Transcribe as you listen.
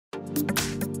Hi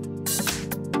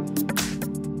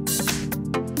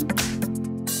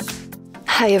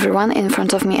everyone, in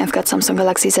front of me I've got Samsung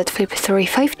Galaxy Z Flip3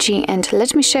 5G, and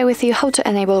let me share with you how to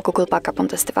enable Google Backup on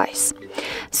this device.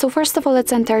 So first of all,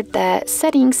 let's enter the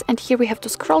settings, and here we have to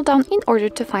scroll down in order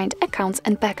to find accounts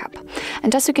and backup.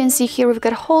 And as you can see here, we've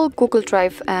got a whole Google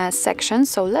Drive section,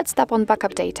 so let's tap on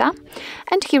backup data.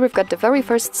 And here we've got the very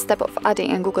first step of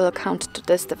adding a Google account to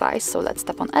this device, so let's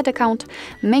tap on add account.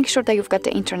 Make sure that you've got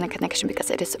the internet connection because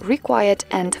it is required,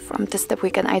 and from this step we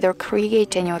can either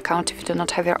create a new account if you do not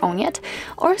have your own yet,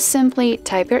 or simply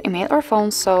type your email or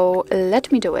phone, so let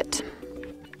me do it.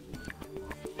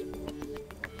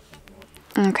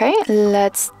 Okay,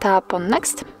 let's tap on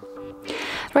next.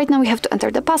 Right now we have to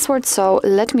enter the password, so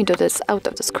let me do this out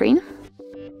of the screen.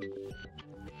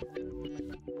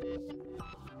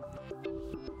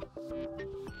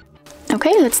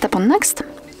 Okay, let's tap on next.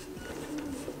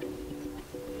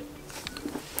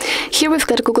 Here we've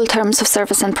got Google Terms of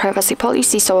Service and Privacy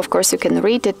Policy, so of course you can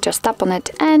read it, just tap on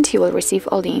it and you will receive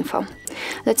all the info.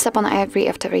 Let's tap on I agree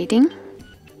after reading.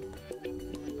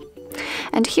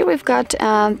 And here we've got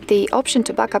the option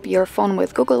to back up your phone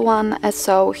with Google One.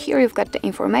 So here you've got the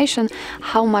information,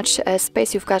 how much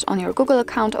space you've got on your Google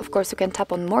account. Of course, you can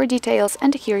tap on more details,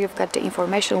 and here you've got the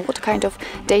information, what kind of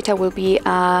data will be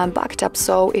backed up.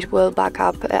 So it will back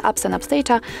up apps and apps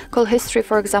data, call history,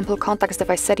 for example, contacts,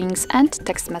 device settings, and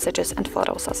text messages and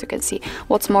photos, as you can see.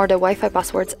 What's more, the Wi-Fi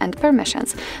passwords and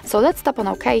permissions. So let's tap on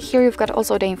OK. Here you've got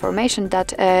also the information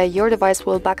that your device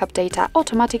will back up data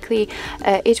automatically.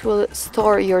 It will store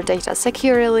your data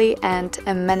securely and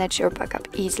manage your backup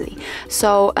easily.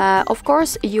 So of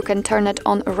course you can turn it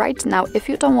on right now. If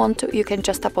you don't want to, you can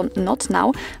just tap on not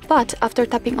now, but after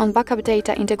tapping on backup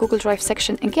data in the Google Drive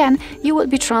section again, you will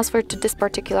be transferred to this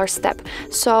particular step.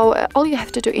 So all you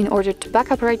have to do in order to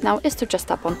backup right now is to just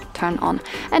tap on turn on.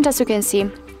 And as you can see,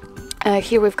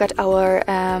 here we've got our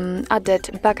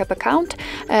added backup account.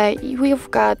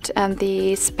 We've got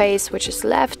the space which is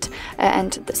left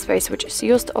and the space which is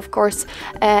used, of course.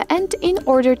 And in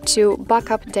order to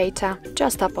backup data,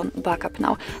 just tap on backup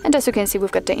now. And as you can see,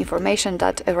 we've got the information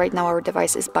that right now our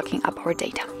device is backing up our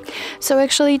data. So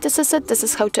actually, this is it. This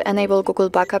is how to enable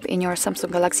Google Backup in your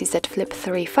Samsung Galaxy Z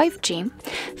Flip3 5G.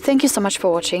 Thank you so much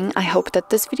for watching. I hope that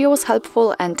this video was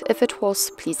helpful, and if it was,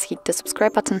 please hit the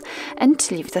subscribe button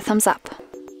and leave the thumbs up.